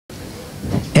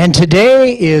And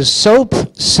today is Soap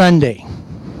Sunday.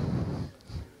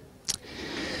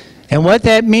 And what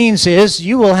that means is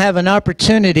you will have an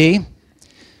opportunity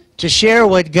to share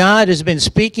what God has been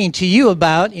speaking to you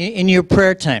about in your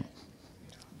prayer time.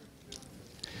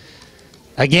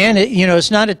 Again,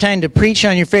 it's not a time to preach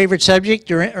on your favorite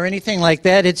subject or anything like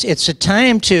that. It's a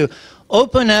time to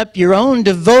open up your own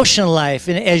devotional life.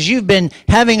 And as you've been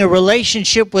having a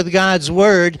relationship with God's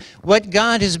Word, what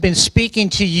God has been speaking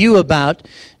to you about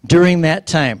during that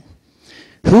time.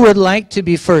 Who would like to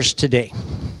be first today?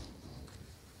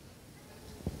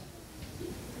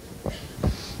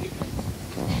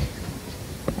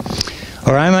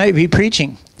 Or I might be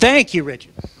preaching. Thank you,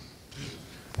 Richard.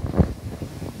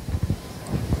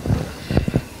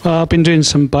 Well, I've been doing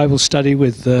some Bible study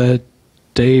with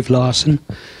Dave Larson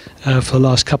for the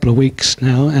last couple of weeks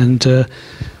now, and or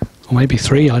maybe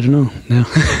 3, I don't know now.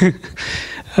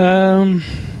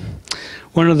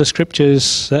 One of the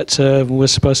scriptures that we're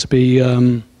supposed to be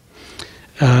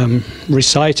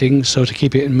reciting, so to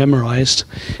keep it memorized,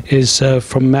 is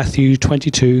from Matthew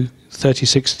 22,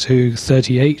 36 to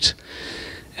 38.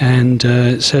 And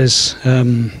it says,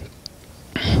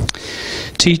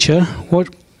 "Teacher,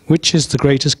 which is the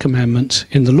greatest commandment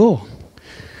in the law?"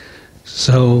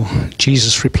 So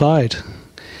Jesus replied,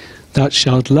 "Thou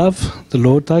shalt love the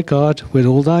Lord thy God with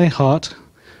all thy heart,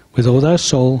 with all thy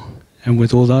soul, and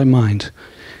with all thy mind.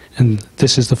 And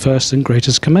this is the first and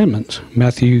greatest commandment."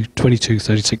 Matthew 22,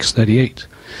 36, 38.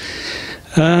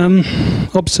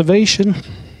 Observation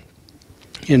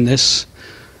in this.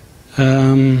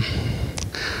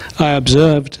 I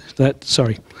observed that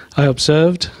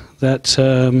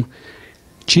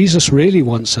Jesus really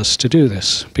wants us to do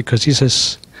this, because he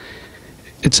says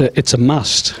it's a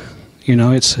must,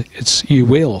 it's you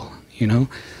will,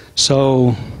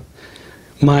 So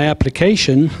my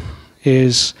application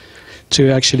is to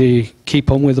actually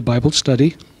keep on with the Bible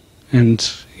study and,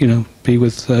 be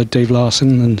with Dave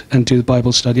Larson and do the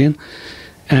Bible studying,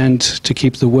 and to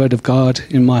keep the Word of God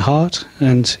in my heart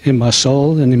and in my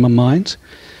soul and in my mind,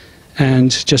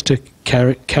 and just to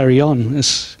carry on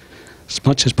as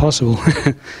much as possible.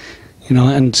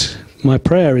 And my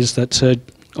prayer is that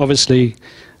obviously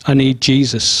I need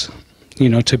Jesus,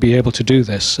 to be able to do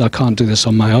this. I can't do this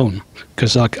on my own,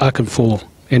 because I can fall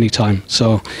anytime.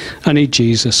 So I need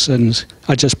Jesus, and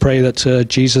I just pray that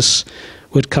Jesus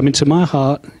would come into my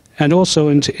heart and also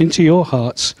into your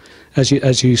hearts as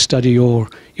you study your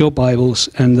Bibles,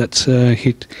 and that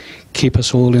he'd keep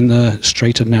us all in the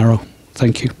straight and narrow.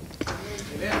 Thank you.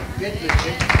 Good.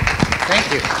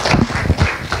 Thank you.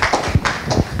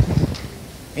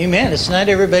 Amen. It's not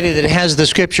everybody that has the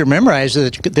scripture memorized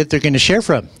that they're going to share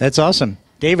from. That's awesome.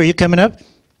 Dave, are you coming up?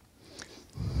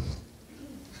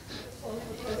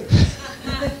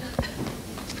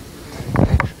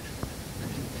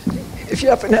 If you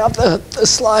happen to have the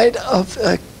slide of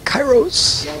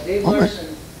Kairos. Yeah, Dave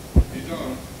Larson.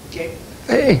 Okay.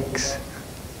 Thanks.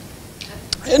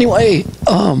 Anyway,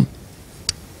 I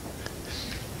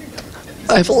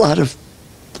have a lot of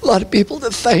people to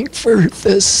thank for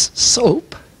this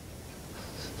soap.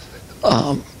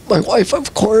 My wife,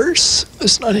 of course,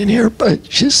 is not in here, but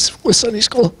she's with Sunday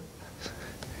school.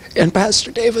 And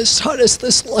Pastor Davis taught us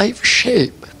this life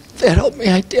shape that helped me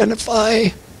identify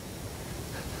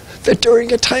that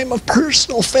during a time of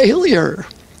personal failure,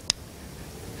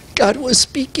 God was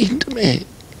speaking to me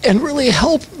and really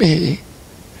helped me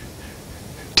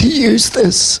to use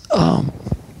this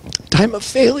time of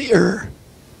failure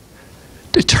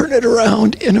to turn it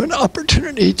around into an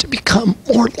opportunity to become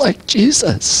more like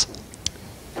Jesus.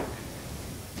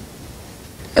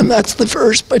 And that's the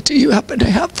verse, but do you happen to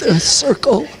have the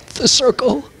circle? The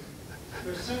circle?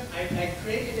 I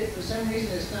created it, for some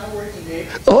reason it's not working,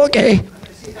 Dave. Okay. I'm going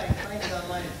to see if I can find it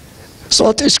online. So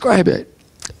I'll describe it.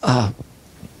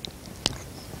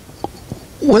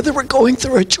 Whether we're going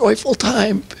through a joyful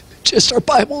time, just our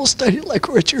Bible study like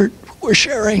Richard was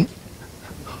sharing,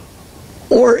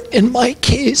 or in my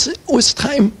case, it was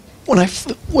time when I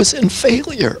was in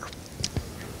failure.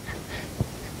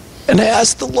 And I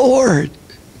asked the Lord,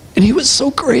 and he was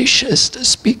so gracious to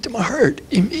speak to my heart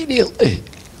immediately.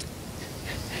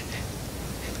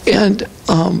 And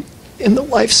in the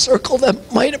life circle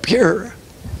that might appear,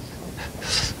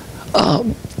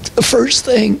 the first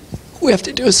thing we have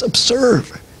to do is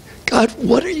observe. God,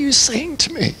 what are you saying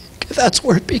to me? That's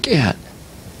where it began.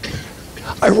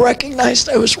 I recognized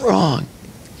I was wrong.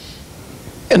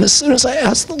 And as soon as I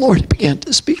asked the Lord, he began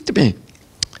to speak to me.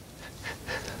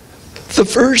 The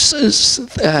verses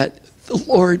that the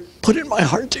Lord put in my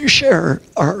heart to share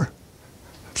are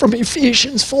from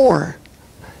Ephesians 4.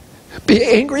 Be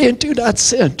angry and do not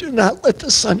sin. Do not let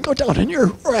the sun go down in your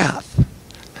wrath,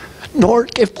 nor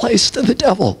give place to the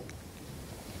devil.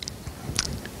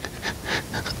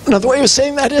 Another way of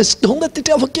saying that is, don't let the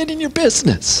devil get in your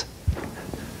business.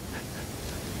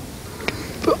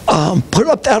 Put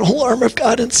up that whole armor of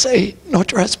God and say, no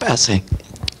trespassing.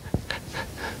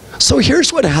 So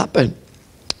here's what happened.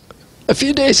 A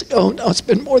few days ago, now it's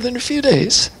been more than a few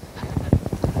days,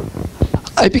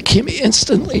 I became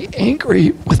instantly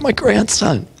angry with my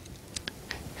grandson.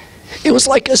 It was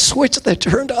like a switch that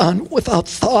turned on without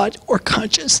thought or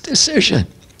conscious decision.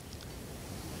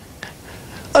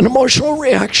 An emotional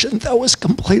reaction that was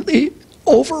completely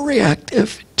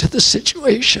overreactive to the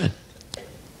situation.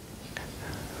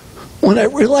 When I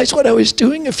realized what I was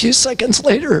doing a few seconds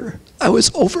later, I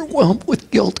was overwhelmed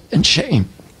with guilt and shame.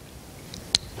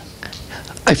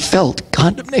 I felt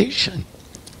condemnation.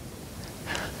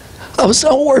 I was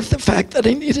now aware of the fact that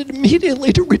I needed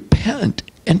immediately to repent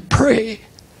and pray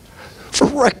for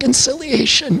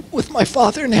reconciliation with my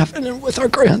Father in heaven and with our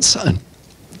grandson.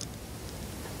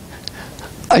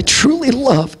 I truly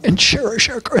love and cherish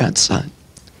our grandson.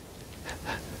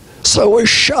 So I was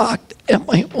shocked at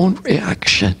my own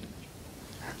reaction.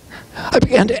 I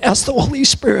began to ask the Holy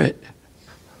Spirit,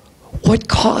 what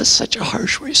caused such a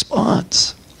harsh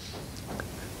response?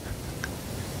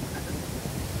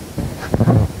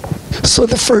 So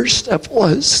the first step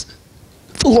was,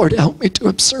 the Lord helped me to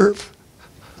observe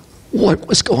what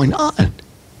was going on.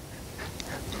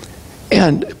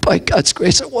 And by God's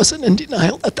grace, I wasn't in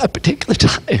denial at that particular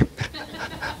time.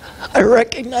 I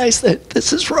recognized that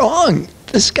this is wrong.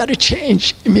 This has got to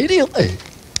change immediately.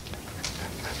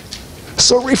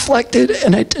 So I reflected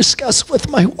and I discussed with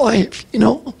my wife,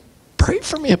 pray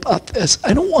for me about this.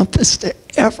 I don't want this to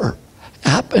ever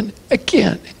happen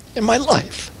again in my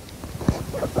life.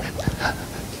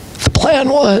 The plan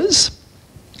was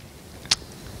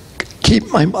keep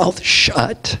my mouth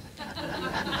shut.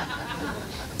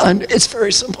 And it's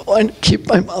very simple. And keep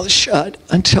my mouth shut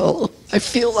until I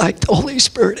feel like the Holy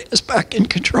Spirit is back in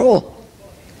control.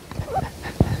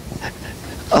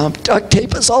 Duct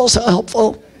tape is also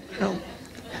helpful.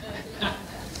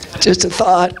 Just a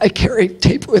thought. I carry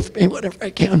tape with me whenever I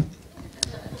can.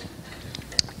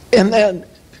 And then,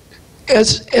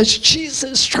 as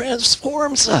Jesus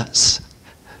transforms us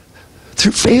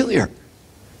through failure,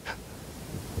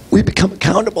 we become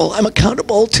accountable. I'm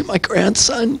accountable to my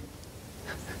grandson,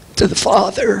 to the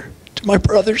Father, to my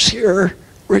brothers here,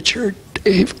 Richard,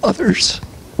 Dave, others.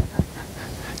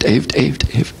 Dave.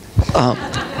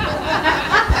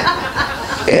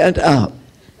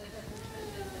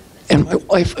 And my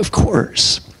wife, of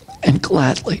course, and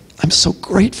gladly. I'm so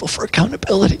grateful for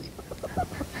accountability.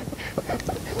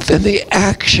 Then the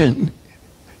action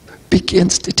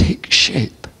begins to take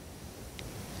shape.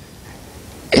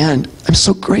 And I'm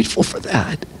so grateful for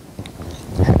that.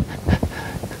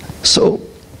 So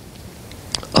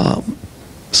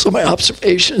my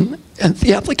observation and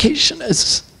the application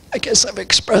is, I guess I've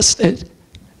expressed it.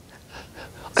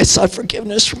 I sought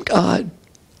forgiveness from God.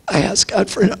 I asked God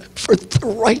for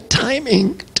the right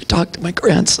timing to talk to my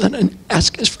grandson and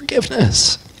ask his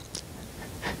forgiveness.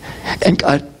 And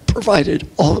God provided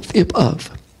all of the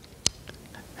above.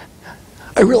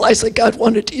 I realized that God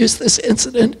wanted to use this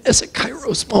incident as a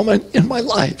kairos moment in my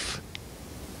life.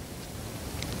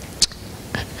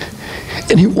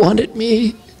 And he wanted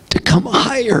me to come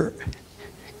higher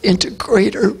into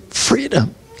greater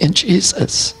freedom in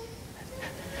Jesus.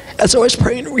 As I was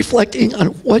praying and reflecting on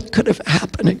what could have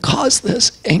happened and caused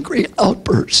this angry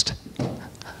outburst,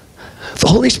 the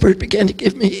Holy Spirit began to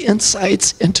give me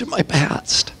insights into my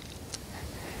past,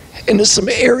 into some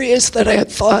areas that I had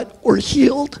thought were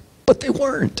healed, but they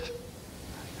weren't.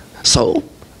 So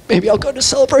maybe I'll go to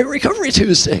Celebrate Recovery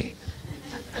Tuesday.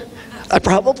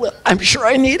 I'm sure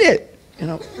I need it,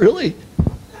 really.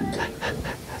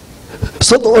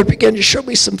 So the Lord began to show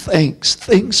me some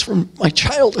things from my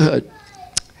childhood.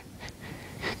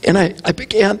 And I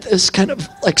began this kind of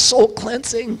like soul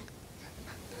cleansing.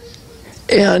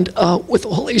 And with the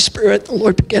Holy Spirit, the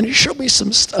Lord began to show me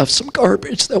some stuff, some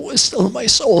garbage that was still in my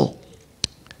soul.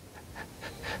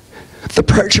 The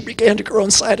pressure began to grow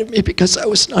inside of me because I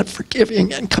was not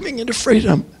forgiving and coming into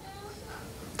freedom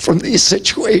from these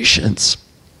situations.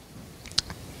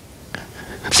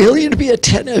 Failure to be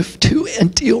attentive to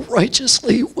and deal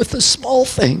righteously with the small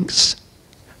things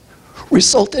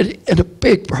resulted in a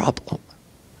big problem.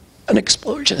 An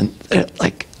explosion that,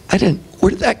 where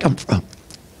did that come from?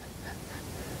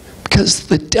 Because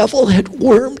the devil had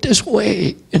wormed his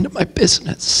way into my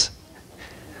business.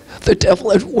 The devil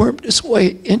had wormed his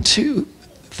way into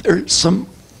some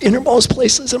innermost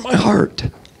places in my heart.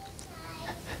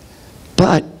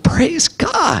 But praise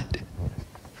God,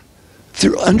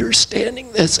 through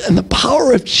understanding this and the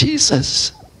power of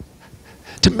Jesus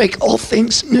to make all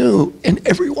things new in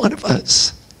every one of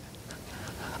us,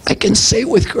 I can say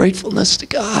with gratefulness to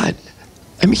God,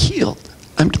 I'm healed,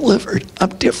 I'm delivered,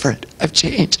 I'm different, I've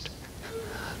changed.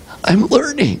 I'm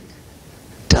learning.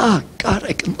 Duh, God,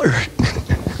 I can learn.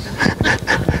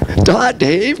 Duh,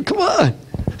 Dave, come on.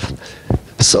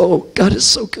 So God is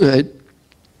so good.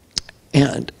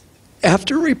 And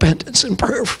after repentance and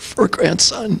prayer for a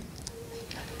grandson,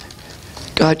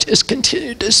 God just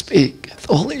continued to speak.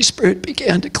 The Holy Spirit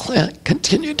began to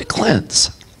continue to cleanse.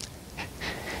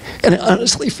 And I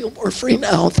honestly feel more free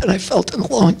now than I felt in a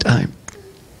long time.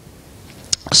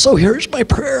 So here's my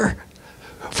prayer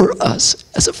for us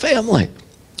as a family,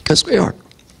 because we are.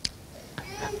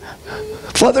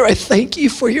 Father, I thank you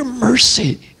for your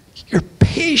mercy, your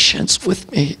patience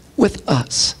with me, with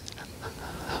us.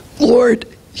 Lord,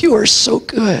 you are so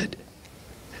good.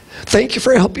 Thank you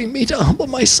for helping me to humble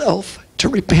myself, to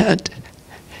repent,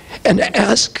 and to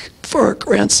ask for our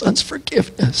grandson's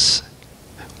forgiveness,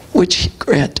 which he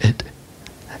granted.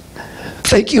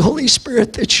 Thank you, Holy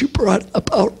Spirit, that you brought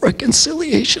about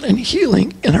reconciliation and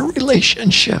healing in our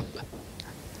relationship.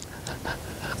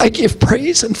 I give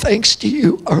praise and thanks to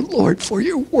you, our Lord, for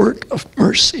your work of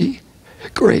mercy,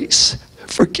 grace,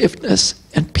 forgiveness,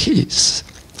 and peace.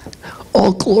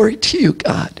 All glory to you,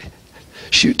 God.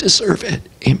 You deserve it.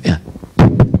 Amen.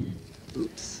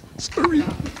 Oops, sorry.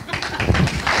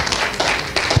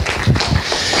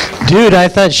 Dude, I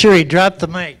thought sure he dropped the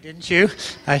mic, didn't you?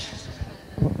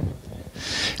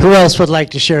 Who else would like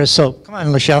to share a soap? Come on,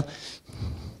 Lachelle.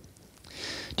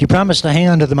 Do you promise to hang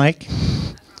on to the mic?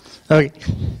 Okay.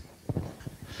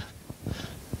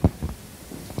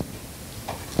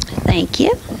 Thank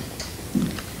you.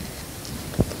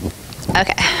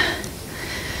 Okay.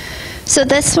 So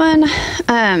this one,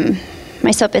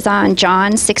 my soap is on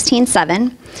John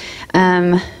 16:7,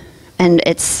 and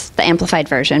it's the Amplified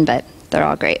version, but they're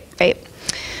all great, right?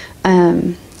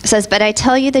 It says, "But I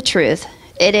tell you the truth,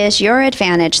 it is your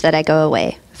advantage that I go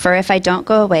away. For if I don't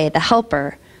go away, the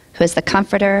Helper, who is the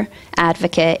Comforter,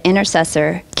 Advocate,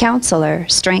 Intercessor, Counselor,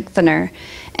 Strengthener,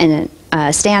 and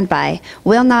standby,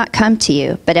 will not come to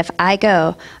you. But if I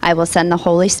go, I will send the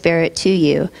Holy Spirit to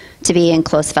you to be in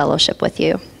close fellowship with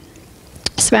you."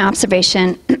 So my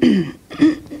observation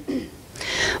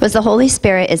was the Holy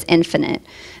Spirit is infinite,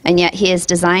 and yet he is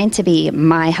designed to be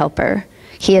my helper.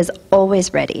 He is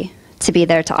always ready to be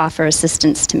there to offer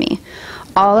assistance to me.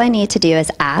 All I need to do is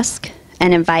ask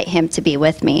and invite him to be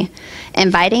with me,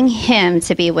 inviting him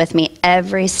to be with me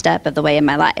every step of the way in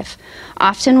my life.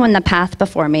 Often when the path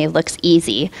before me looks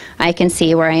easy, I can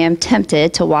see where I am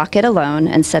tempted to walk it alone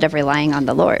instead of relying on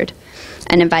the Lord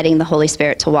and inviting the Holy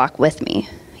Spirit to walk with me.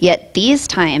 Yet these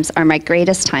times are my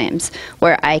greatest times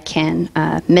where I can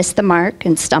miss the mark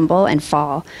and stumble and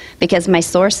fall because my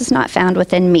source is not found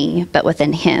within me, but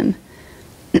within him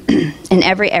in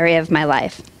every area of my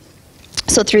life.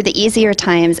 So through the easier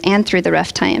times and through the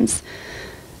rough times,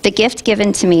 the gift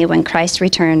given to me when Christ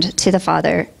returned to the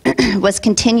Father was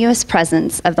continuous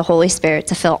presence of the Holy Spirit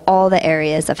to fill all the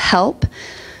areas of help,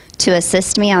 to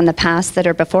assist me on the paths that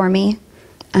are before me.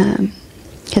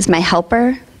 He's my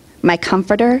helper, my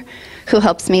comforter, who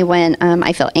helps me when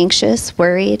I feel anxious,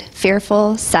 worried,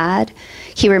 fearful, sad.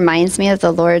 He reminds me of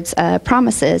the Lord's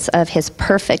promises of his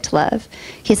perfect love.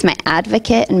 He's my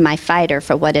advocate and my fighter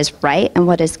for what is right and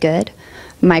what is good.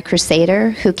 My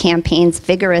crusader who campaigns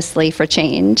vigorously for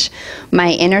change.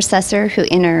 My intercessor who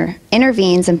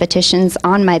intervenes and petitions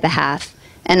on my behalf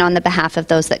and on the behalf of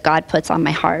those that God puts on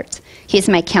my heart. He's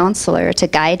my counselor to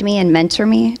guide me and mentor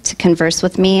me, to converse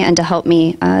with me, and to help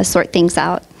me sort things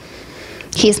out.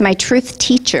 He's my truth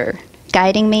teacher,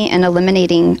 guiding me and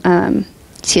illuminating the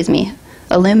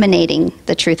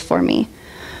truth for me.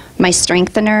 My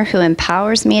strengthener who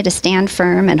empowers me to stand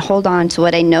firm and hold on to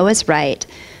what I know is right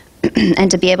and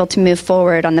to be able to move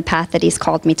forward on the path that he's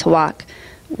called me to walk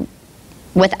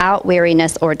without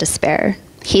weariness or despair.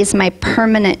 He's my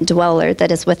permanent dweller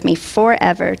that is with me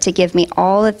forever to give me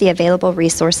all of the available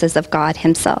resources of God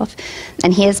himself.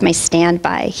 And he is my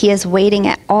standby. He is waiting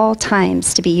at all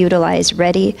times to be utilized,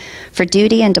 ready for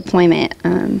duty and deployment.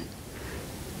 I'm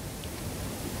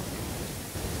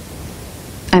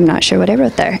not sure what I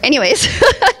wrote there. Anyways,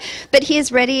 but he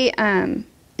is ready,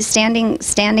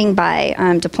 standing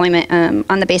by deployment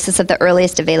on the basis of the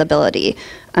earliest availability.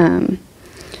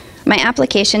 My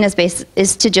application is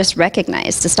to just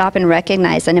recognize, to stop and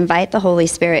recognize and invite the Holy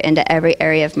Spirit into every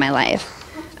area of my life,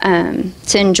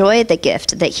 to enjoy the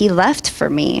gift that he left for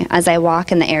me as I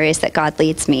walk in the areas that God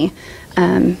leads me.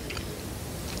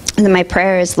 And my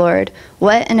prayer is, Lord,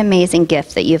 what an amazing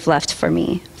gift that you've left for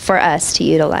me, for us to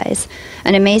utilize.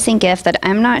 An amazing gift that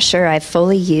I'm not sure I've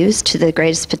fully used to the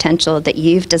greatest potential that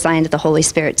you've designed the Holy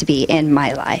Spirit to be in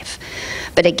my life.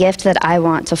 But a gift that I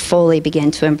want to fully begin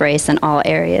to embrace in all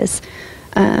areas,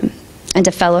 and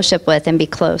to fellowship with and be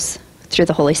close through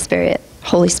the Holy Spirit.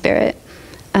 Holy Spirit,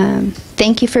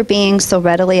 thank you for being so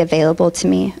readily available to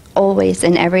me, always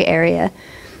in every area.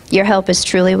 Your help is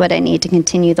truly what I need to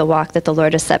continue the walk that the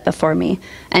Lord has set before me,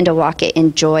 and to walk it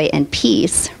in joy and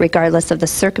peace, regardless of the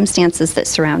circumstances that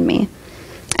surround me.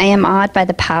 I am awed by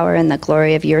the power and the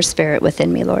glory of your Spirit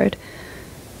within me, Lord.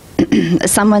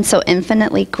 Someone so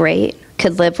infinitely great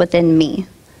could live within me.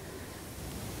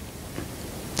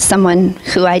 Someone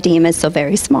who I deem as so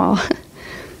very small.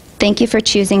 Thank you for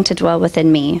choosing to dwell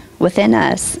within me, within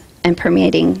us, and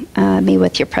permeating me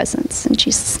with your presence. In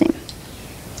Jesus' name.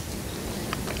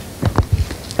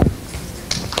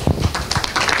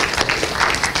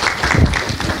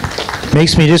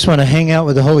 Makes me just want to hang out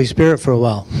with the Holy Spirit for a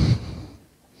while.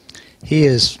 He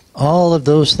is all of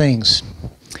those things.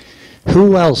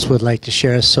 Who else would like to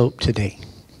share a soap today?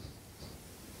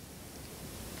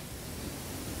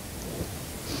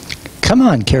 Come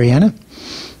on, Carrie-Anna.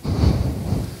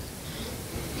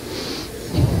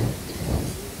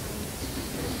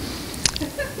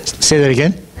 Say that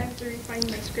again? I have to refine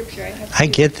my scripture. I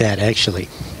get that, actually.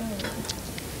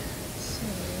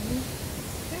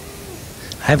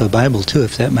 I have a Bible, too,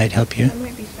 if that might help you. That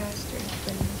might be faster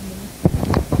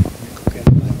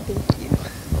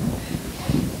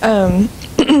than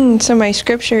me. So my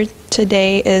scripture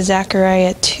today is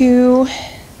Zechariah 2.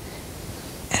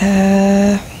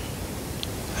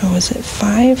 What was it,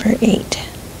 5 or 8?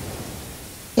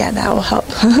 Yeah, that will help.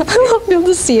 I'll be able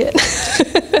to see it.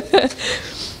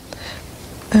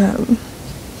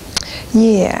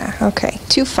 Yeah, okay,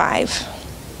 2:5.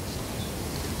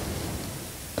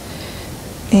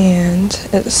 And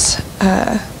it's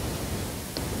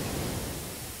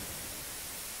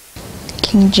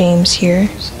King James here.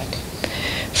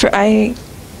 For I,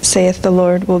 saith the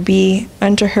Lord, will be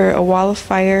unto her a wall of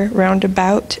fire round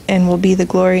about, and will be the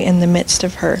glory in the midst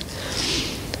of her.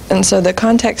 And so the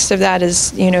context of that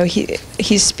is, you know,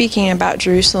 he's speaking about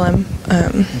Jerusalem.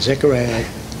 Zechariah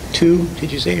 2,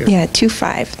 did you say? Or? Yeah,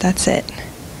 2:5, that's it.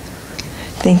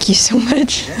 Thank you so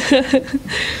much.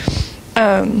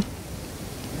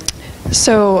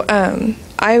 So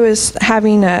I was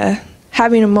having a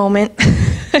moment.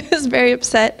 I was very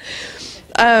upset.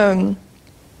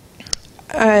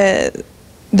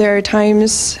 There are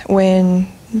times when,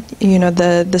 you know,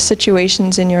 the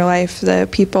situations in your life, the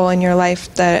people in your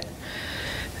life that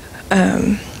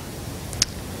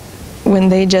when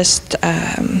they just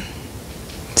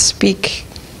speak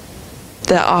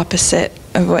the opposite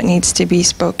of what needs to be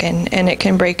spoken, and it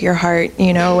can break your heart,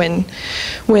 you know, and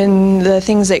when the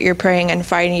things that you're praying and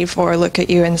fighting for look at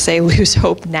you and say, lose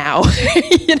hope now,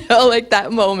 you know, like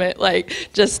that moment, like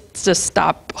just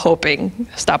stop hoping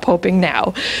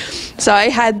now. So I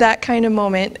had that kind of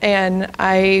moment, and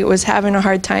I was having a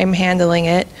hard time handling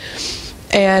it.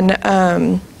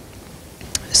 And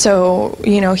so,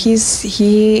 you know, he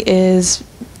is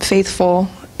faithful,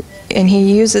 and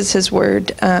he uses his word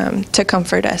to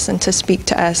comfort us and to speak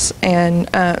to us,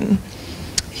 and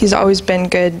he's always been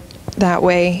good that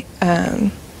way.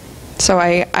 So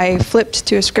I flipped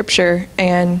to a scripture,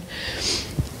 and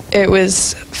it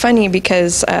was funny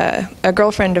because a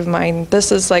girlfriend of mine,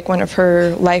 this is like one of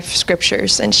her life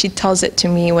scriptures, and she tells it to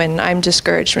me when I'm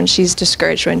discouraged, when she's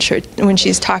discouraged, when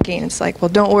she's talking. It's like, well,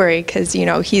 don't worry, because, you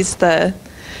know, he's the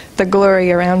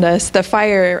glory around us, the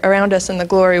fire around us, and the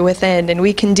glory within, and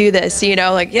we can do this, you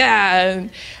know, like, yeah.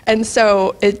 And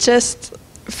so it just,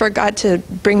 for God to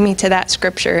bring me to that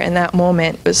scripture in that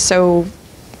moment was so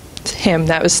him.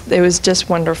 It was just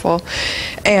wonderful.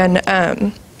 And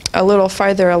a little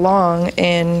farther along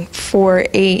in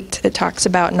 4:8, it talks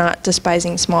about not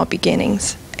despising small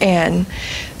beginnings. And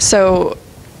so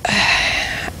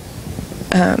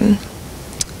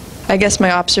I guess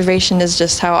my observation is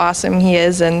just how awesome he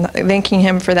is, and thanking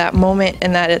him for that moment,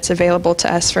 and that it's available to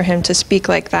us for him to speak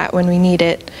like that when we need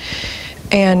it.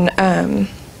 And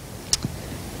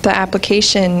the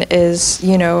application is,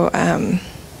 you know,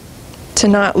 to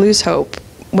not lose hope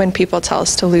when people tell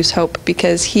us to lose hope,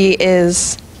 because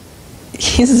he's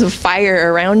a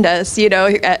fire around us, you know.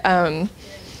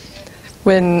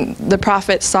 When the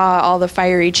prophet saw all the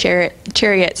fiery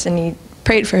chariots, and he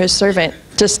prayed for his servant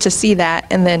just to see that,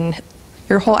 and then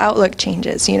your whole outlook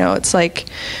changes. You know, it's like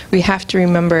we have to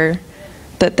remember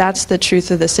that that's the truth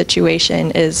of the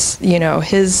situation is, you know,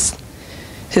 his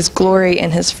His glory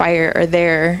and His fire are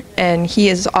there, and He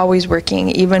is always working,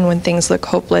 even when things look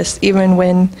hopeless, even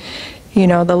when, you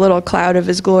know, the little cloud of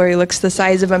His glory looks the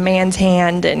size of a man's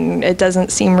hand and it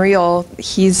doesn't seem real.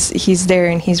 He's there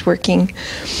and He's working.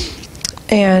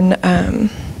 And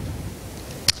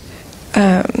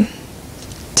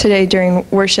today during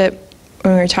worship,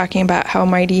 when we were talking about how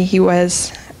mighty He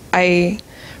was, I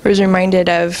was reminded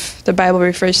of the Bible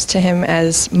refers to Him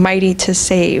as mighty to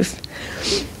save.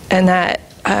 And that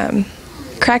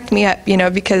cracked me up, you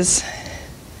know, because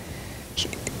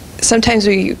sometimes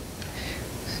we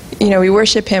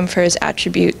worship Him for His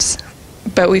attributes,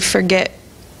 but we forget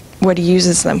what He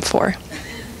uses them for.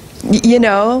 You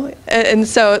know? And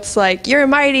so it's like, you're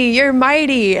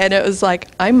mighty. And it was like,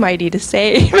 I'm mighty to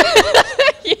save.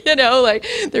 You know, like,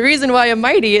 the reason why I'm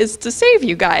mighty is to save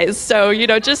you guys. So, you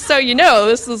know, just so you know,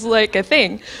 this is like a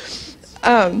thing.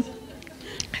 And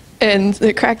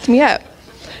it cracked me up.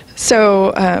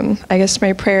 So I guess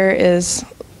my prayer is,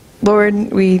 Lord,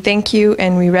 we thank You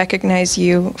and we recognize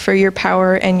You for Your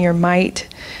power and Your might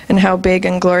and how big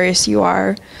and glorious You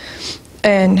are.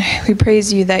 And we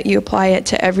praise You that You apply it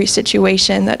to every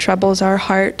situation that troubles our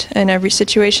heart, and every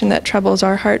situation that troubles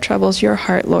our heart troubles Your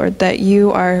heart, Lord, that You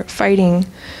are fighting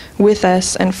with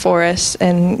us and for us,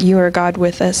 and You are God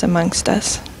with us amongst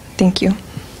us. Thank You.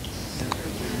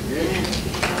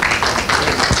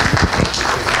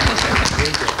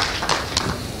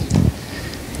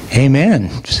 Amen.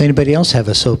 Does anybody else have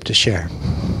a soap to share?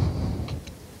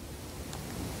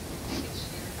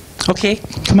 Okay,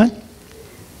 come on.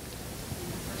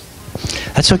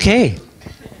 That's okay.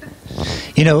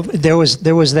 You know, there was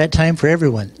that time for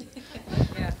everyone.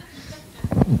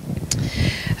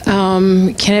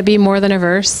 Can it be more than a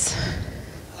verse?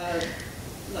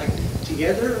 Like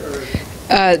together,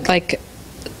 or like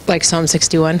Psalm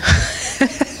 61.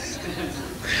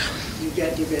 You've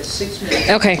got 6 minutes.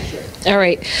 Okay. All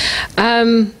right.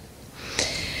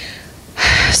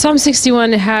 Psalm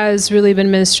 61 has really been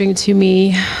ministering to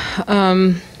me.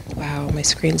 Wow, my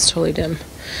screen's totally dim.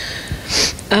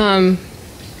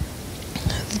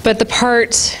 But the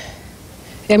part,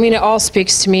 I mean, it all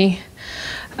speaks to me.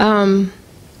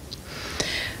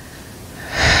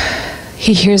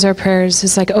 He hears our prayers.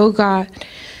 It's like, oh God,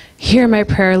 hear my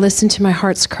prayer, listen to my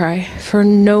heart's cry. For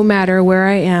no matter where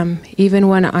I am, even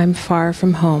when I'm far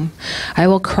from home, I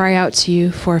will cry out to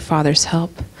You for a father's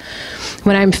help.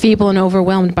 When I'm feeble and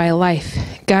overwhelmed by life,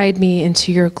 guide me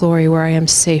into Your glory where I am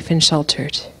safe and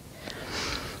sheltered.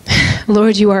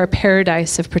 Lord, You are a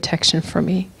paradise of protection for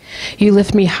me. You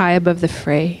lift me high above the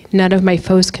fray. None of my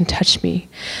foes can touch me.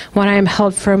 When I am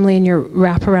held firmly in Your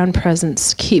wraparound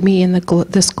presence, keep me in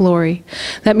this glory.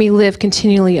 Let me live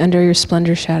continually under Your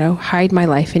splendor shadow. Hide my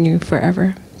life in You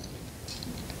forever.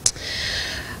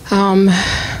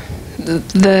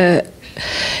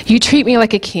 You treat me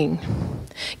like a king,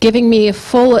 giving me a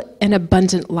full and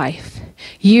abundant life.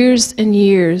 Years and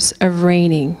years of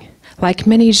reigning, like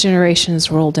many generations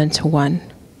rolled into one.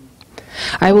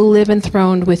 I will live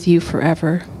enthroned with You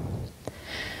forever.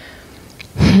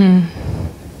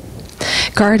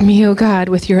 Guard me, O God,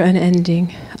 with Your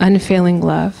unending, unfailing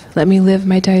love. Let me live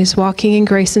my days walking in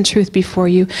grace and truth before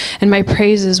You, and my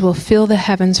praises will fill the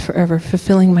heavens forever,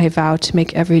 fulfilling my vow to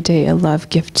make every day a love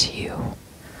gift to You.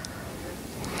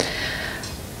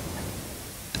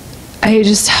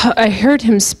 I heard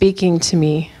Him speaking to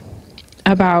me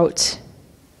about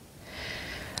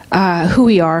who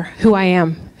we are, who I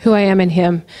am in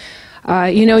Him.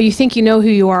 You know, you think you know who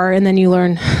you are, and then you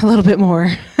learn a little bit more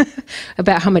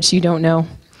about how much you don't know.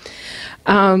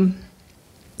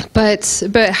 But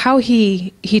how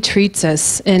he treats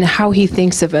us, and how He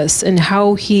thinks of us, and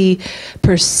how He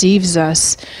perceives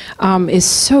us is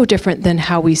so different than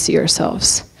how we see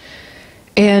ourselves.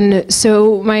 And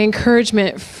so my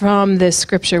encouragement from this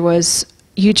scripture was,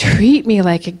 You treat me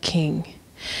like a king.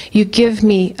 You give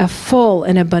me a full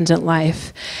and abundant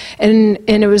life. And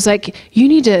it was like, you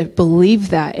need to believe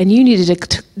that, and you need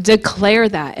to declare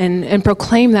that and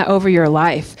proclaim that over your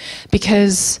life,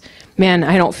 because, man,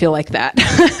 I don't feel like that.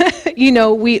 You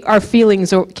know, our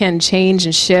feelings can change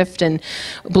and shift and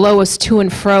blow us to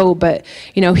and fro, but,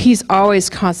 you know, He's always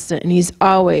constant, and He's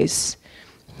always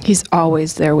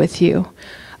there with you.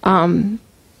 And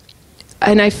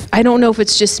I don't know if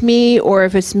it's just me, or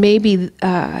if it's maybe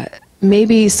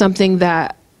something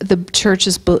that the church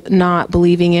is not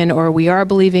believing in, or we are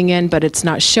believing in, but it's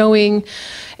not showing.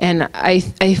 And I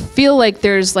feel like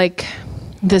there's like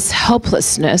this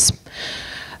helplessness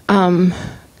going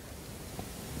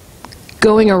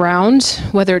around,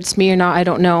 whether it's me or not, I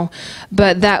don't know,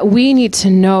 but that we need to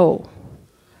know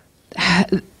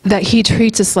that he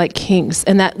treats us like kings,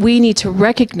 and that we need to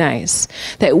recognize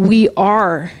that we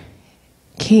are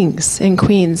kings and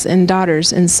queens and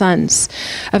daughters and sons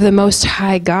of the Most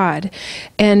High God,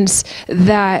 and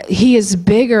that he is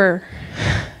bigger,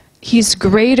 he's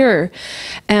greater,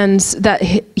 and that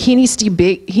he needs to be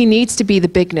big. He needs to be the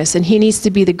bigness, and he needs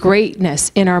to be the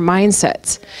greatness in our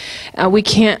mindsets.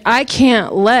 I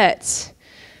can't let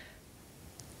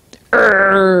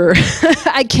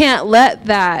I can't let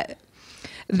that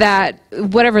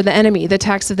whatever the enemy, the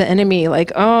attacks of the enemy,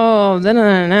 like, oh,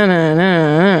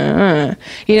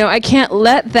 I can't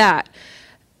let that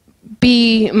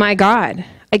be my God.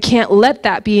 I can't let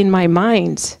that be in my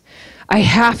mind. I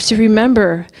have to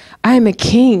remember I'm a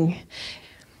king,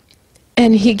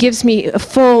 and he gives me a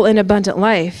full and abundant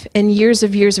life and years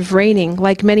of reigning,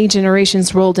 like many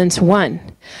generations rolled into one.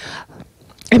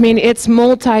 I mean, it's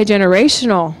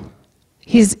multi-generational.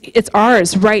 It's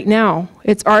ours right now.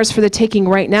 It's ours for the taking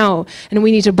right now. And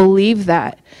we need to believe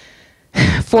that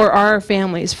for our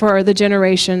families, for the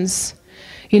generations,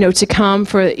 to come,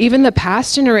 for even the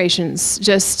past generations.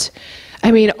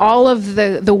 All of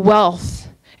the wealth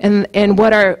and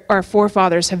what our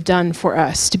forefathers have done for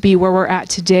us to be where we're at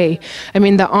today. I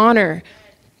mean, the honor.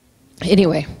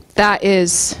 Anyway,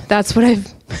 that's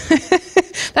what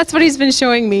that's what he's been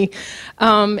showing me.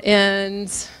 And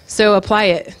so apply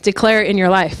it. Declare it in your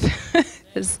life.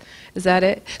 Is that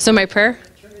it? So my prayer?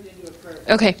 Turn it into a prayer.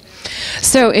 Okay.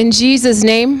 So in Jesus'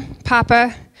 name,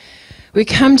 Papa, we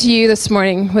come to you this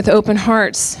morning with open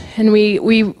hearts, and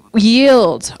we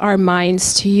yield our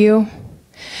minds to you.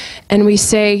 And we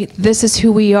say, this is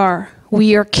who we are.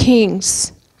 We are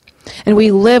kings. And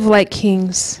we live like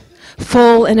kings,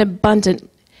 full and abundant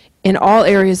in all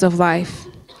areas of life.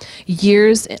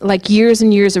 Years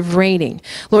and years of reigning.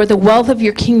 Lord, the wealth of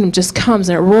your kingdom just comes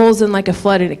and it rolls in like a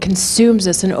flood, and it consumes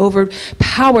us and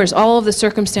overpowers all of the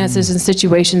circumstances and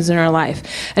situations in our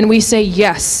life. And we say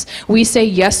yes. We say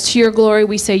yes to your glory.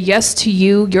 We say yes to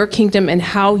you, your kingdom, and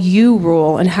how you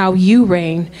rule and how you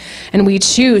reign. And we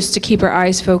choose to keep our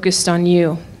eyes focused on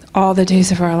you all the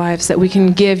days of our lives, that we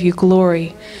can give you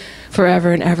glory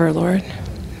forever and ever, Lord.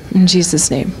 In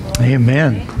Jesus' name.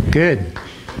 Amen. Good.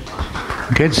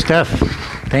 Good stuff.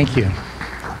 Thank you.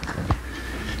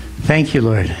 Thank you,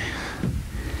 Lord.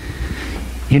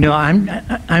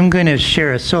 I'm going to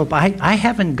share a soap. I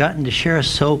haven't gotten to share a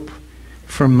soap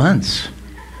for months.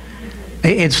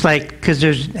 It's like, because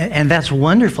and that's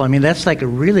wonderful. I mean, that's like a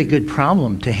really good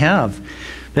problem to have.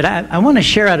 But I want to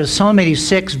share out of Psalm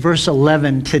 86, verse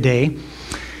 11 today.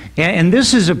 And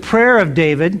this is a prayer of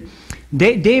David.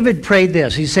 David prayed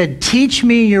this. He said, "Teach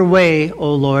me your way,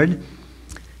 O Lord.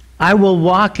 I will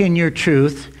walk in your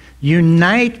truth.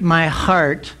 Unite my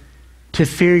heart to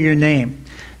fear your name."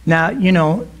 Now,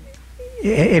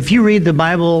 if you read the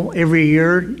Bible every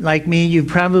year like me, you've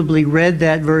probably read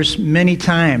that verse many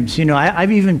times.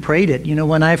 I've even prayed it.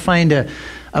 When I find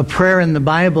a prayer in the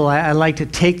Bible, I like to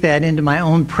take that into my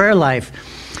own prayer life.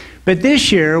 But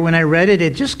this year, when I read it,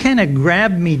 it just kind of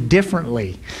grabbed me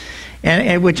differently.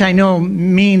 And which I know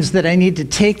means that I need to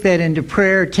take that into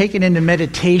prayer, take it into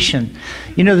meditation.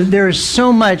 There is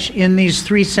so much in these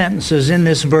 3 sentences in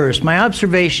this verse. My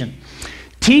observation: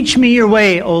 teach me your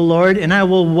way, O Lord, and I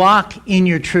will walk in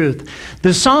your truth.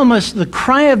 The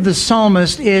cry of the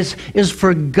psalmist is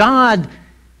for God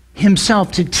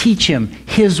himself to teach him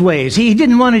his ways. He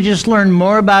didn't want to just learn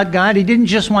more about God. He didn't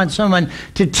just want someone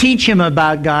to teach him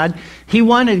about God. He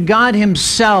wanted God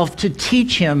himself to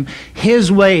teach him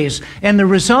his ways. And the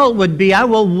result would be, I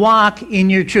will walk in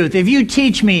your truth. If you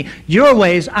teach me your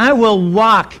ways, I will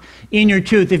walk in your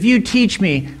truth. If you teach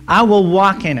me, I will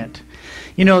walk in it.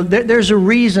 There's a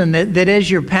reason that as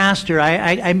your pastor,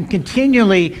 I'm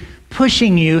continually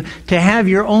pushing you to have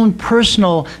your own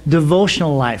personal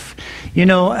devotional life,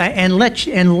 and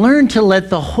learn to let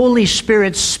the Holy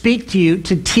Spirit speak to you,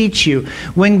 to teach you.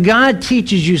 When God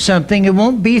teaches you something, it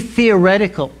won't be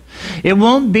theoretical. It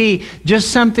won't be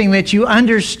just something that you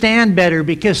understand better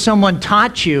because someone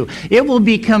taught you. It will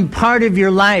become part of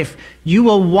your life. You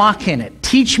will walk in it.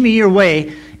 Teach me your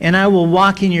way, and I will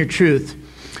walk in your truth.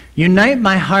 Unite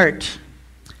my heart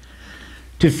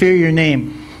to fear your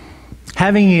name.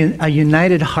 Having a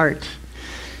united heart.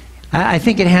 I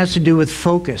think it has to do with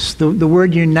focus. The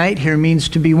word unite here means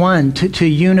to be one, to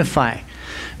unify.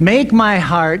 Make my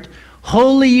heart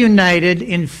wholly united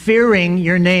in fearing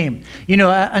your name.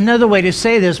 Another way to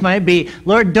say this might be,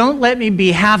 Lord, don't let me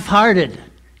be half-hearted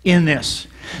in this.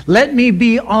 Let me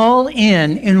be all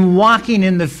in walking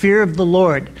in the fear of the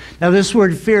Lord. Now, this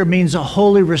word fear means a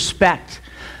holy respect.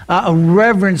 A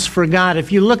reverence for God.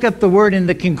 If you look up the word in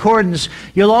the concordance,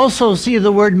 you'll also see the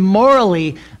word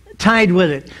morally tied with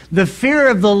it. The fear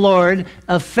of the Lord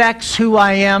affects who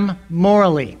I am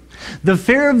morally. The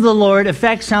fear of the Lord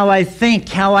affects how I think,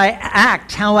 how I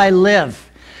act, how I live.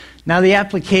 Now the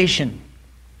application.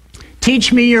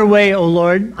 Teach me your way, O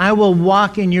Lord. I will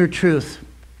walk in your truth.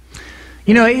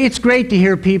 You know, it's great to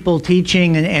hear people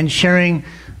teaching and sharing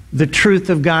the truth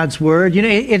of God's Word. You know,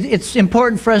 it's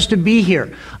important for us to be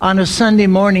here on a Sunday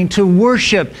morning to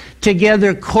worship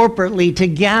together corporately, to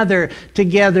gather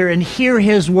together and hear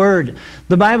His Word.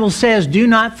 The Bible says, do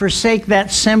not forsake that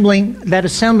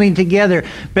assembling together.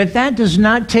 But that does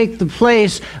not take the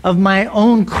place of my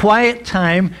own quiet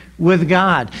time with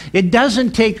God. It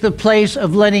doesn't take the place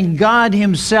of letting God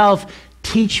Himself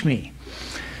teach me.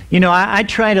 You know, I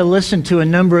try to listen to a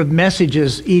number of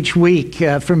messages each week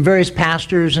from various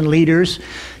pastors and leaders.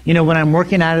 You know, when I'm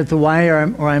working out at the Y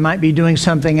or I might be doing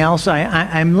something else,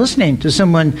 I'm listening to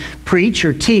someone preach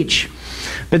or teach.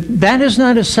 But that is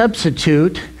not a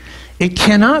substitute. It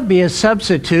cannot be a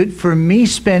substitute for me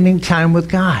spending time with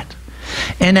God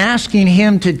and asking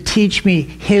Him to teach me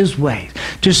His way,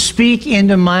 to speak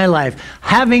into my life.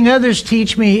 Having others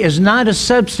teach me is not a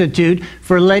substitute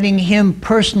for letting Him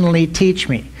personally teach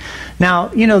me.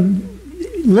 Now, you know,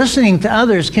 listening to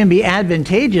others can be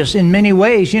advantageous in many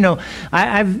ways. You know,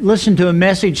 I've listened to a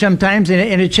message sometimes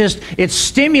and it's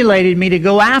stimulated me to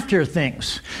go after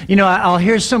things. You know, I'll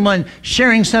hear someone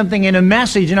sharing something in a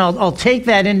message and I'll take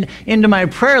that into my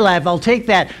prayer life. I'll take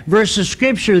that verse of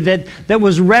Scripture that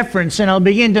was referenced and I'll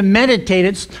begin to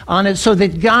meditate on it so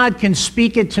that God can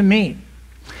speak it to me.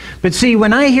 But see,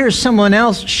 when I hear someone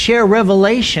else share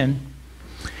revelation,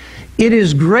 it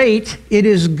is great, it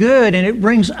is good, and it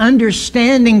brings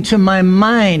understanding to my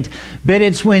mind. But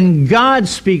it's when God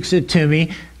speaks it to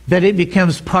me that it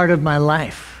becomes part of my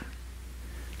life.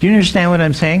 Do you understand what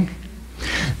I'm saying?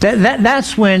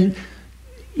 That's when,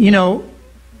 you know,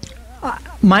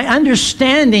 my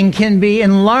understanding can be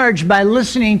enlarged by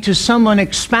listening to someone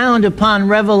expound upon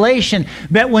revelation.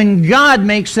 But when God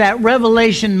makes that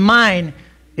revelation mine,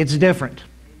 it's different.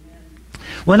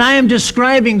 When I am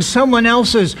describing someone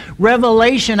else's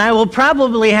revelation, I will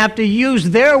probably have to use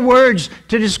their words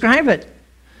to describe it.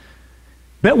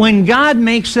 But when God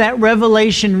makes that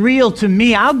revelation real to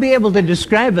me, I'll be able to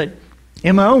describe it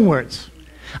in my own words.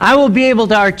 I will be able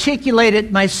to articulate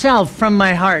it myself from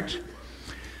my heart.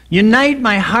 Unite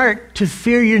my heart to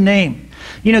fear your name.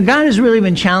 You know, God has really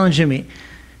been challenging me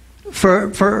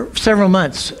for several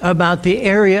months about the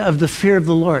area of the fear of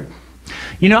the Lord.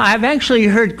 You know, I've actually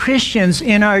heard Christians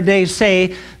in our day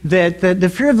say that the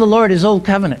fear of the Lord is old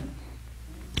covenant.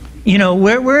 You know,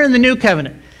 we're in the new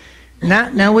covenant.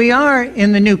 Now we are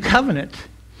in the new covenant,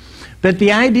 but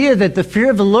the idea that the fear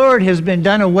of the Lord has been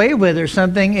done away with or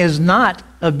something is not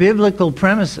a biblical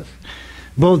premise.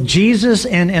 Both Jesus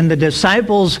and the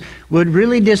disciples would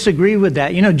really disagree with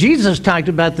that. You know, Jesus talked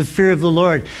about the fear of the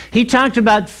Lord. He talked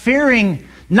about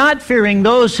not fearing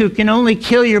those who can only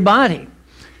kill your body,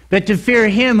 but to fear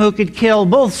Him who could kill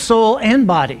both soul and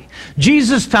body.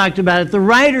 Jesus talked about it. The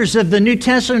writers of the New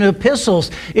Testament epistles,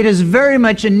 it is very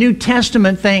much a New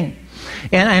Testament thing.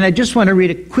 And I just want to read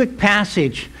a quick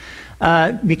passage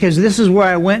because this is where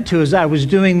I went to as I was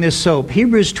doing this soap.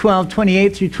 Hebrews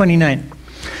 12:28 through 29.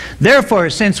 Therefore,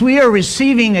 since we are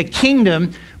receiving a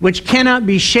kingdom which cannot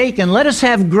be shaken, let us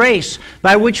have grace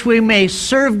by which we may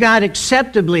serve God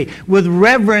acceptably with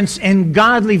reverence and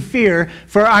godly fear,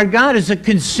 for our God is a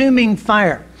consuming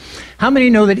fire. How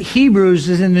many know that Hebrews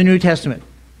is in the New Testament?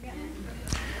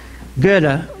 Good,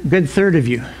 a good third of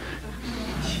you.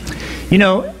 You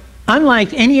know,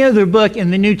 unlike any other book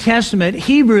in the New Testament,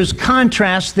 Hebrews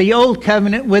contrasts the Old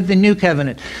Covenant with the New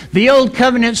Covenant. The Old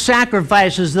Covenant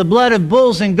sacrifices the blood of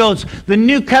bulls and goats. The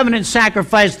New Covenant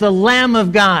sacrifice the Lamb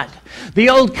of God. The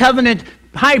Old Covenant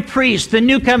high priest, the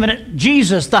New Covenant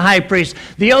Jesus, the high priest.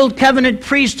 The Old Covenant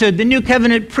priesthood, the New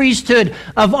Covenant priesthood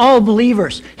of all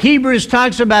believers. Hebrews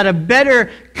talks about a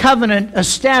better covenant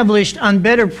established on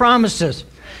better promises.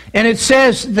 And it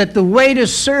says that the way to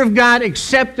serve God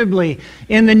acceptably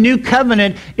in the new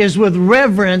covenant is with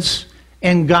reverence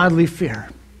and godly fear.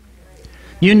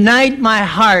 Unite my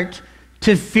heart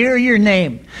to fear your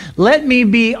name. Let me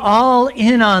be all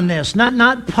in on this,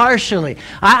 not partially.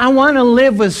 I want to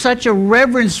live with such a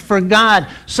reverence for God,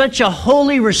 such a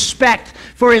holy respect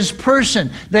for His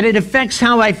person, that it affects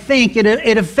how I think,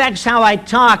 it affects how I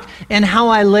talk and how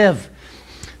I live.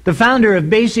 The founder of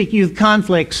Basic Youth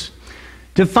Conflicts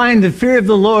defined the fear of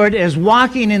the Lord as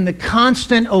walking in the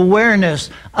constant awareness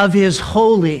of His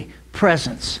holy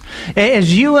presence.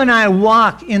 As you and I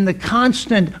walk in the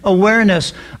constant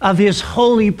awareness of His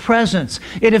holy presence,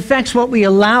 it affects what we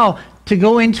allow to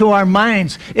go into our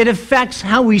minds. It affects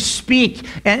how we speak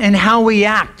and how we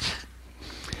act.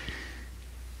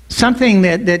 Something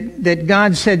that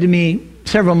God said to me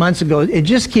several months ago, it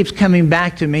just keeps coming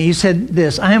back to me. He said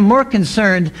this: I am more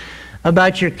concerned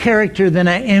about your character than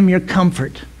I am your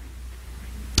comfort.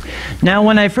 Now,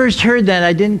 when I first heard that,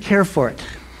 I didn't care for it.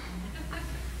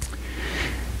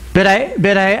 But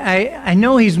I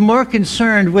know he's more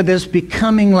concerned with us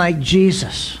becoming like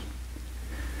Jesus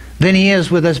than he is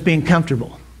with us being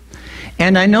comfortable.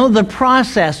 And I know the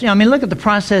process. Look at the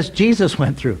process Jesus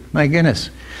went through. My goodness.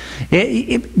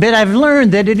 But I've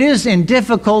learned that it is in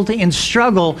difficulty and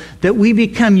struggle that we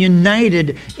become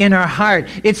united in our heart.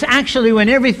 It's actually when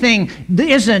everything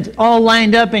isn't all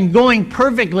lined up and going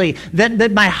perfectly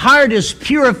that my heart is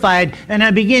purified and I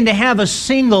begin to have a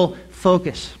single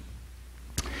focus.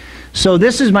 So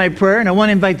this is my prayer, and I want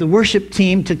to invite the worship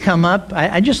team to come up.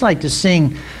 I just like to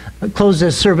close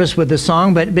this service with a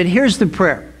song, but here's the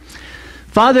prayer.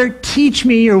 Father, teach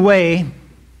me your way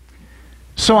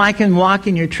so I can walk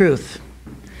in your truth.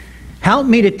 Help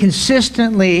me to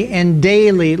consistently and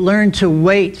daily learn to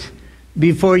wait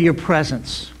before your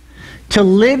presence, to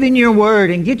live in your word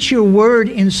and get your word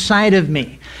inside of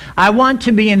me. I want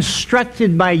to be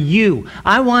instructed by you.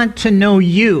 I want to know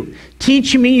you.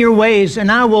 Teach me your ways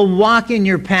and I will walk in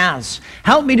your paths.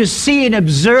 Help me to see and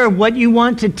observe what you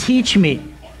want to teach me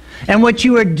and what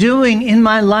you are doing in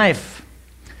my life.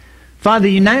 Father,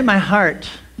 unite my heart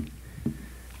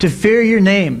to fear your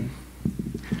name.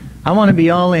 I want to be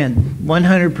all in,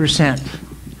 100%.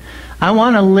 I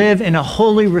want to live in a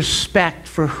holy respect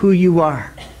for who you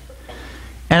are.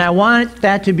 And I want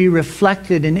that to be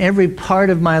reflected in every part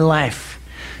of my life.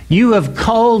 You have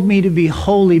called me to be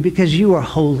holy because you are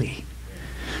holy.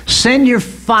 Send your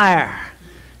fire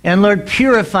and, Lord,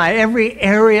 purify every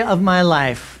area of my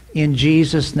life in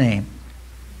Jesus' name.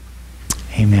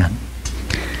 Amen.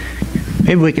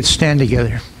 Maybe we could stand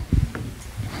together.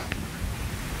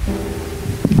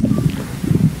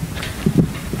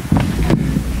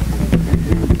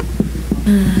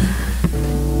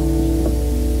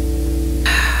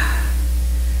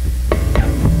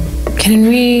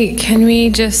 Can we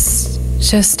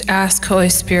just ask Holy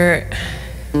Spirit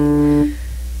to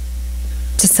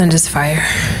send us fire?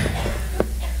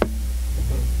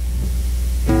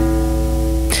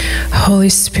 Holy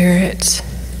Spirit,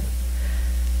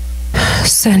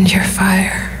 send your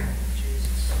fire.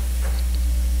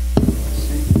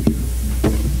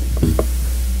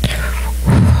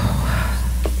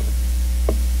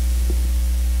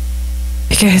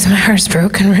 You guys, my heart's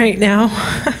broken right now.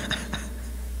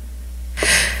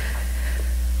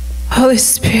 Holy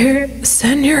Spirit,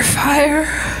 send your fire.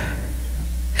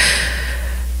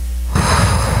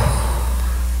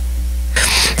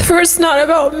 For it's not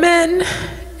about men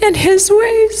and his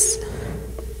ways.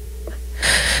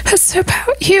 It's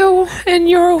about you and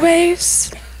your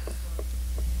ways.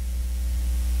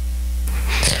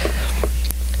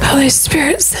 Holy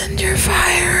Spirit, send your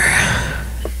fire.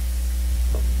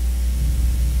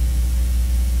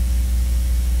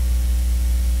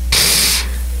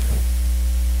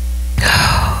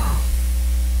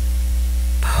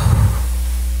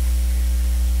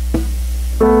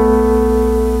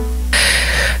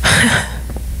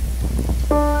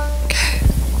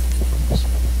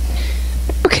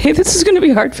 Okay, this is going to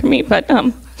be hard for me, but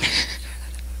I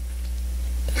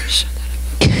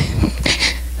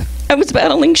was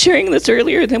battling sharing this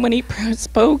earlier. Then when he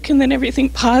spoke and then everything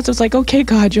paused, I was like, okay,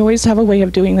 God, you always have a way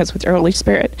of doing this with your Holy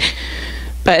Spirit.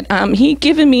 But he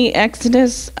given me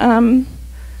Exodus the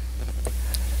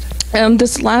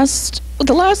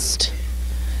last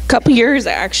couple years,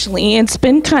 actually. It's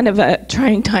been kind of a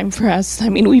trying time for us. I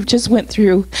mean, we've just went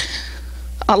through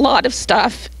a lot of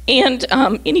stuff. And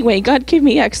anyway, God gave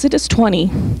me Exodus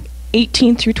 20,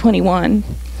 18 through 21.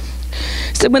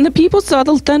 So when the people saw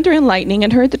the thunder and lightning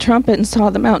and heard the trumpet and saw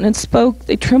the mountain and smoke,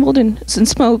 they trembled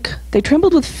They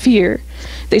trembled with fear.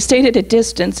 They stayed at a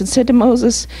distance and said to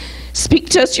Moses, "Speak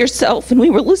to us yourself, and we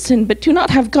will listen, but do not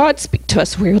have God speak to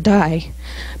us, or we will die."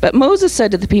 But Moses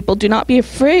said to the people, "Do not be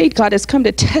afraid. God has come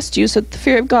to test you, so that the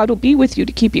fear of God will be with you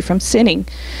to keep you from sinning."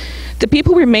 The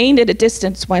people remained at a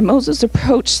distance while Moses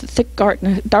approached the thick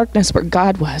darkness where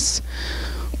God was.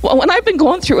 Well, when I've been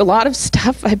going through a lot of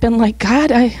stuff, I've been like,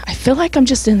 God, I feel like I'm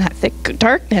just in that thick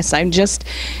darkness. I just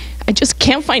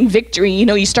can't find victory. You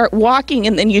know, you start walking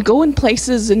and then you go in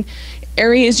places and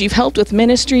areas you've helped with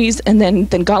ministries, and then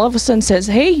God all of a sudden says,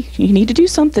 hey, you need to do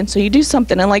something. So you do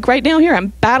something. And like right now here,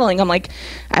 I'm battling. I'm like,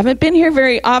 I haven't been here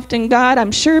very often, God.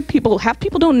 I'm sure half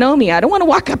people don't know me. I don't want to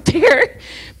walk up there.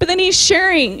 But then he's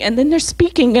sharing, and then they're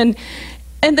speaking, and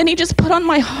then he just put on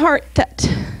my heart that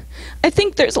I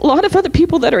think there's a lot of other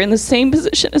people that are in the same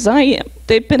position as I am.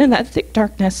 They've been in that thick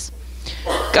darkness.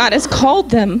 God has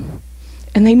called them,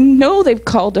 and they know they've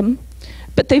called them,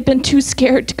 but they've been too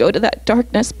scared to go to that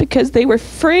darkness because they were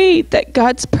afraid that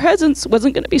God's presence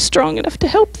wasn't going to be strong enough to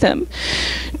help them.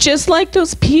 Just like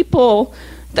those people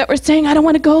that were saying, I don't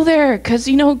want to go there because,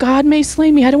 God may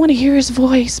slay me. I don't want to hear his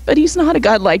voice. But he's not a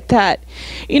God like that.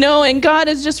 And God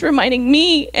is just reminding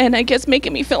me, and I guess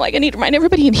making me feel like I need to remind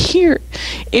everybody in here.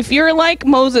 If you're like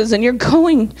Moses and you're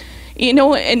going,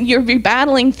 and you're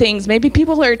battling things, maybe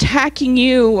people are attacking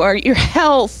you or your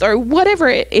health or whatever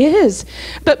it is,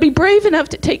 but be brave enough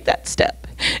to take that step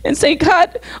and say,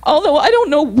 God, although I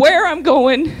don't know where I'm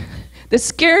going, this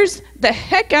scares the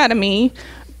heck out of me,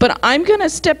 but I'm going to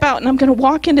step out and I'm going to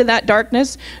walk into that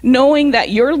darkness knowing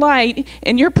that your light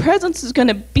and your presence is going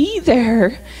to be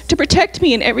there to protect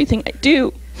me in everything I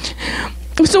do.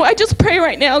 So I just pray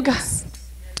right now, God,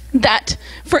 that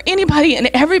for anybody and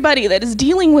everybody that is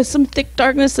dealing with some thick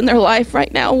darkness in their life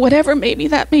right now, whatever maybe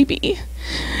that may be,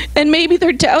 and maybe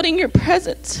they're doubting your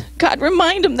presence, God,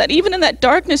 remind them that even in that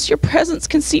darkness, your presence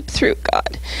can seep through,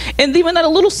 God. And even that a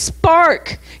little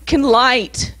spark can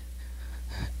light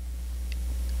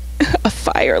a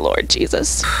fire, Lord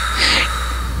Jesus.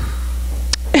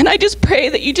 And I just pray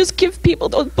that you just give people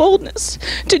the boldness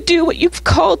to do what you've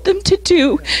called them to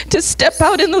do, to step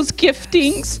out in those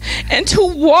giftings and to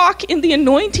walk in the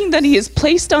anointing that he has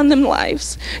placed on them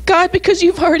lives. God, because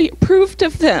you've already approved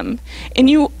of them and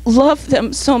you love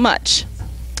them so much.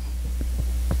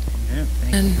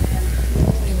 Amen.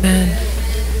 Amen.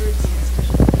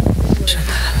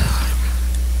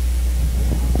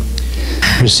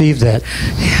 Receive that.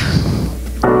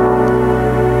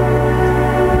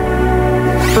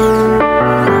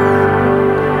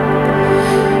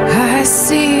 I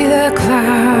see the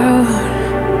cloud,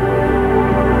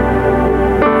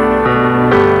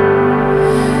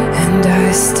 and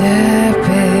I step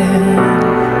in.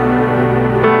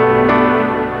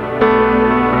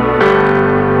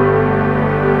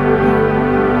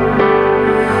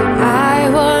 I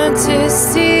want to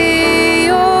see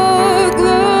your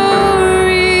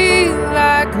glory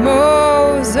like more.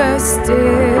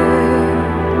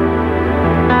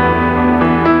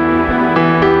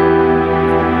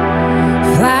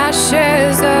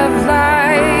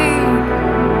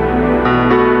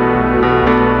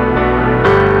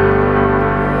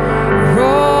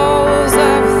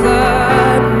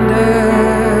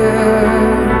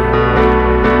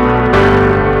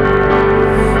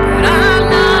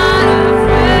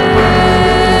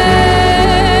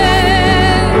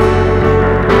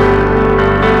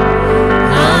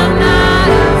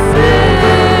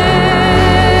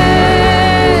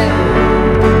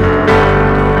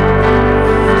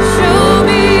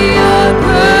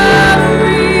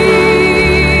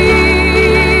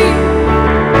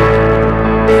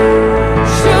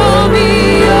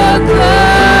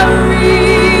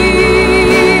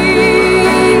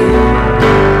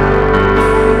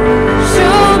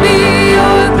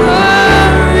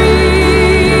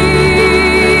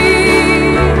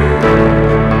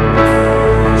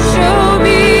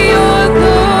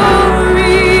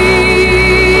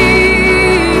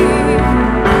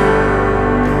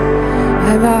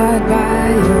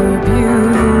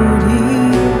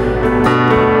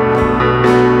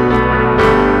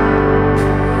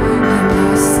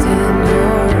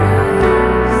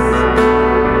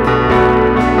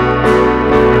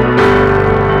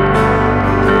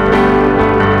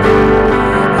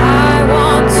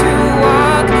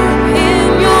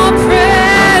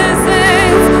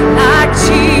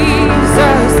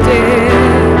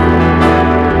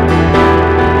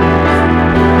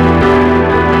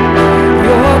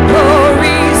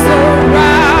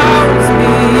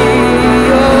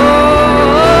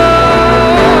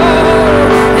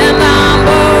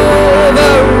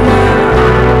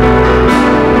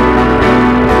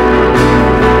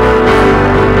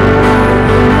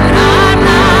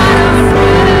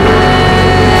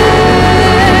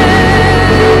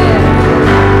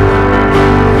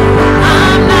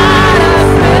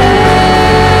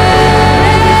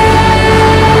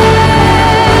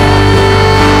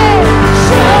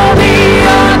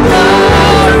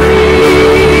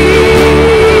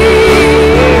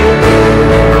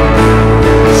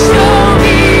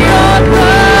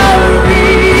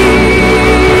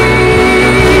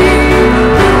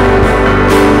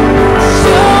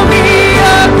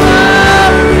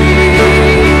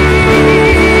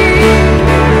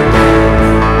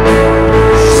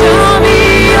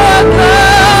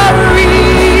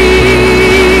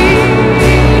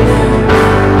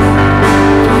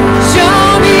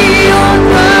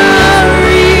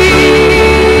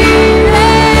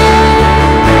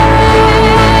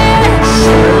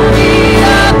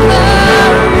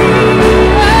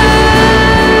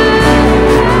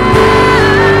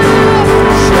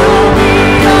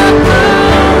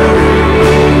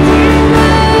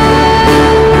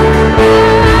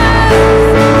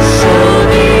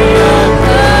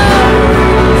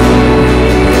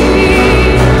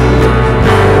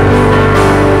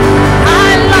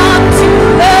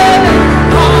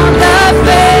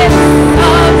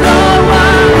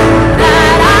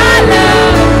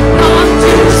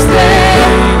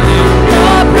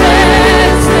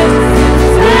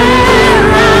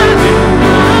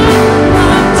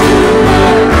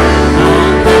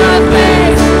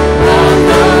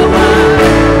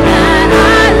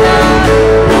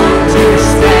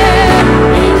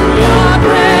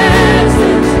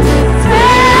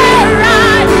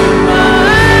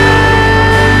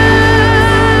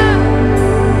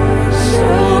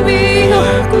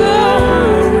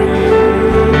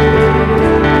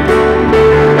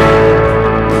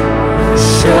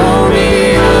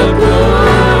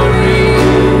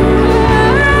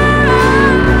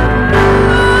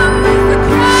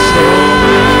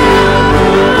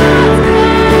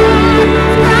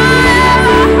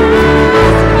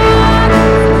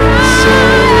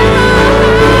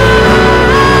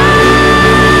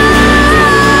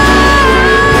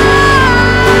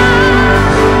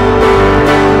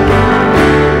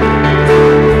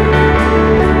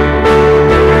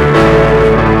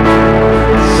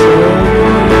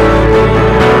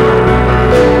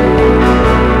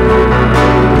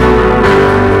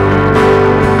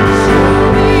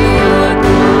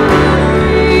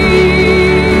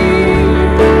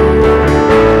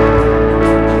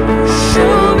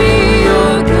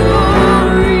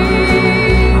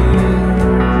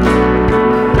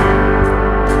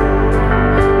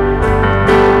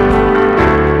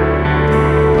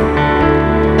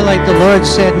 Lord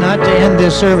said not to end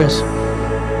this service.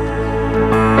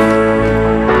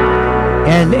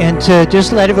 And to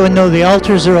just let everyone know the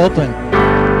altars are open.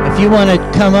 If you want to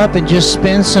come up and just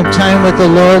spend some time with the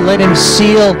Lord, let Him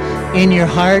seal in your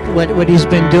heart what He's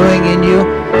been doing in you.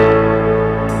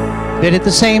 But at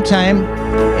the same time,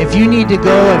 if you need to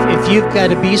go, if you've got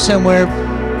to be somewhere,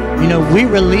 you know, we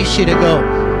release you to go.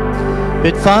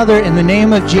 But Father, in the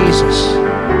name of Jesus,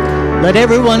 let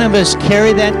every one of us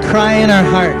carry that cry in our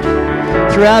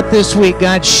heart throughout this week.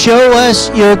 God, show us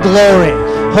your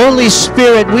glory. Holy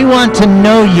Spirit, we want to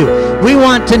know you. We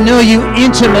want to know you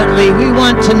intimately. We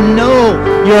want to know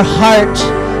your heart,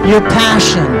 your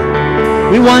passion.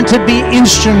 We want to be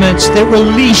instruments that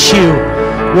release you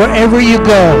wherever you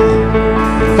go.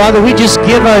 Father, we just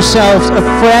give ourselves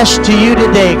afresh to you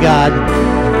today, God,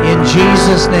 in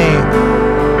Jesus' name.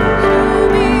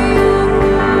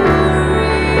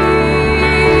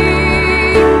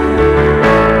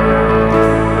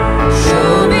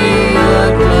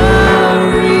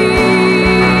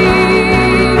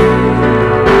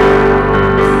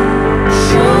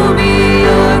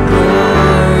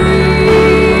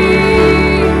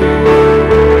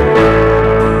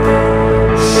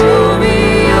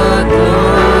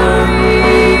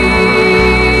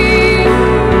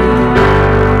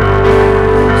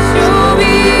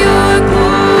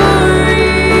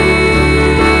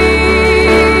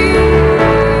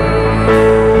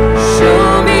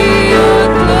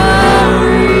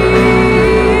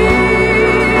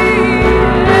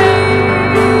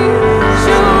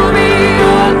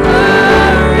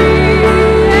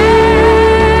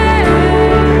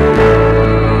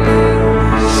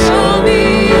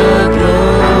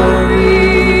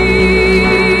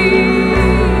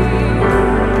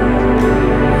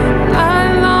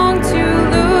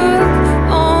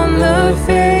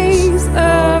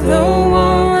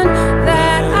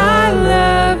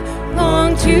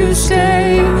 to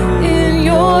stay in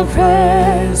your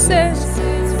presence.